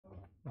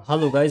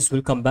Hello guys,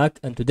 welcome back,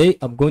 and today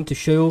I'm going to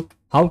show you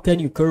how can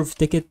you curve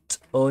ticket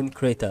on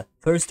Krita.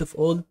 First of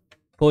all,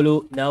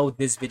 follow now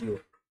this video.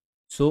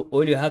 So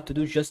all you have to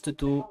do is just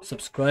to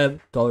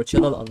subscribe to our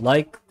channel and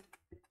like.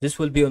 This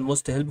will be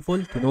almost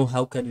helpful to know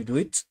how can you do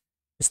it.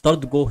 Start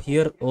to go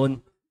here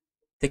on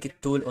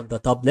ticket tool on the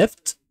top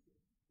left,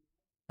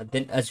 and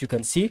then as you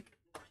can see,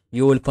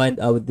 you will find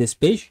out this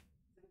page.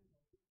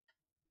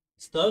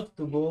 Start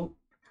to go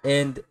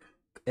and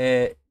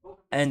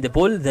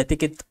pull the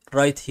ticket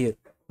right here.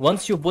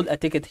 Once you pull a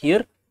ticket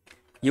here,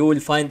 you will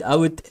find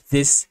out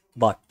this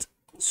part.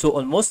 So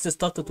almost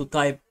start to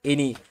type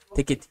any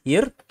ticket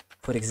here.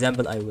 For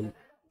example, I will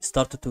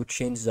start to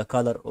change the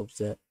color of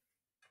the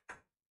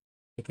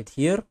ticket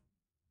here,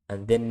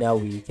 and then now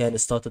we can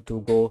start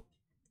to go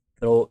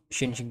through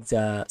changing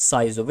the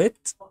size of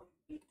it.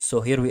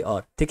 So here we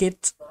are,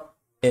 ticket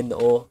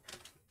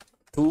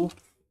NO2,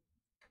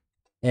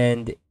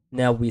 and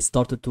now we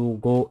started to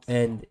go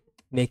and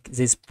make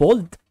this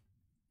bold,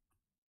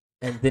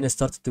 and then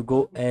start to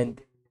go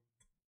and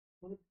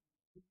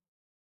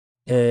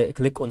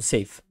click on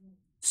save.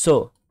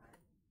 So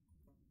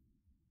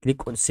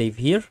click on save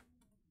here,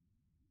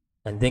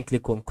 and then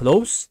click on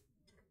close.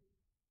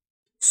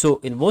 So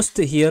in most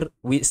here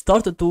we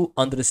started to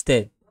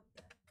understand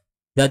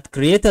that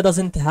Krita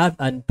doesn't have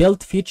an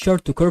built feature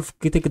to curve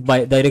ticket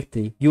by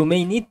directly. You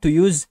may need to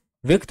use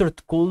vector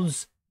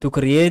tools to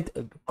create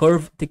a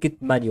curve ticket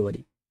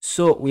manually.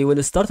 So we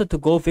will start to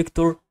go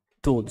vector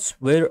tools.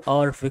 Where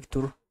are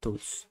vector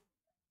tools?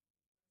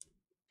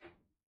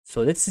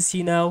 So let's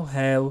see now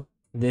how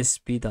this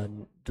be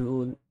done.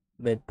 Tool,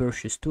 med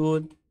purchase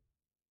tool.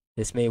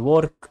 This may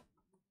work.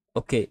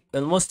 Okay,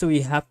 almost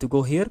we have to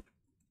go here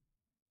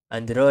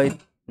and right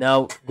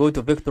now go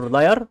to vector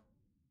layer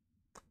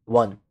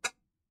 1,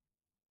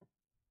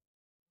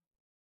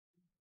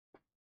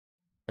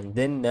 and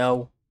then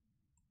now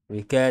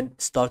we can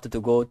start to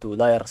go to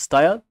layer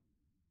style.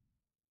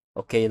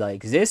 Okay,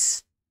 like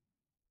this,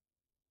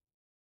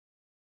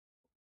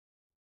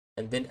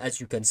 and then as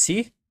you can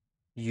see,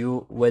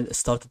 you will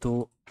start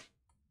to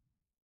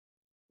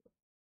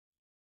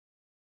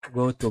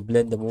go to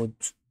blend mode.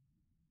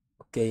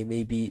 Okay,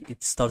 maybe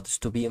it starts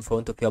to be in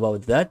front of you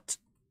about that.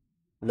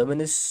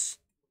 Luminous,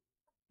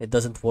 it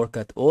doesn't work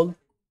at all.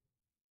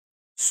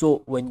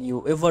 So when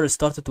you ever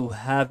start to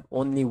have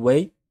only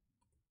way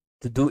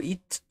to do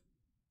it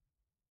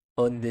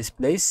on this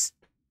place,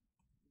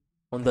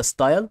 on the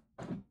style,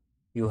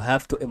 you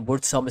have to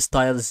import some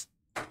styles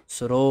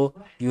through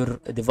your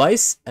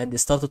device and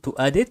start to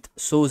add it.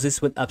 So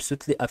this will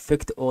absolutely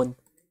affect on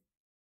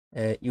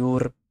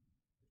your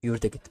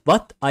ticket.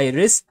 But I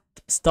risk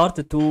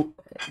started to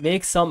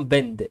make some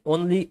bend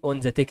only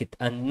on the ticket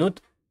and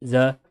not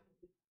the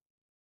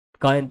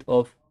kind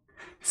of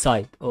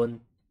side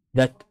on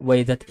that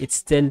way that it's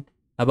still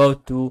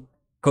about to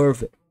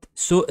curve it.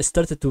 So it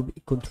started to be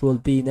Control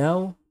B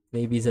now.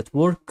 Maybe that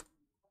work.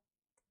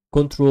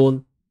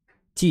 Control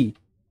T.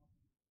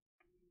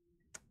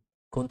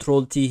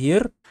 Control T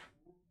here.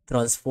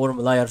 Transform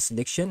layer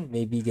selection.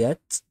 Maybe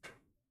get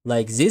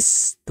like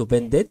this to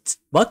bend it.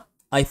 But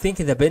I think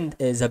the bend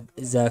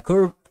the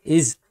curve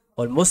is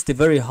almost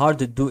very hard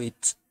to do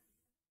it.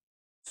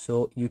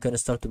 So you can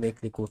start to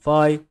make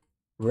liquefy,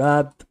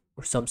 wrap,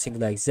 or something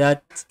like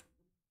that.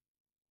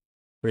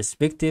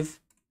 Perspective,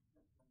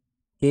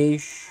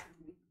 cache,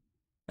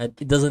 and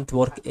it doesn't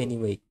work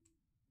anyway.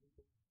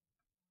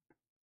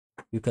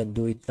 You can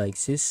do it like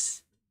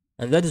this,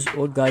 and that is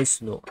all,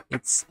 guys. No,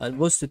 it's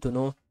almost to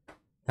know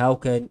how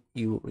can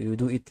you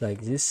do it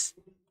like this.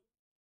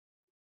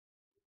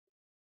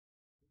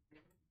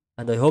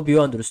 And I hope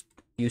you understand.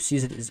 You see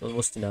that it's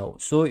almost now.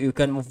 So you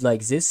can move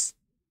like this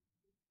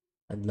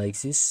and like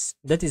this.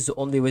 That is the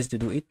only ways to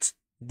do it.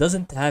 It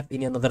doesn't have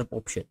any another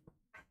option.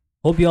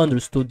 Hope you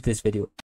understood this video.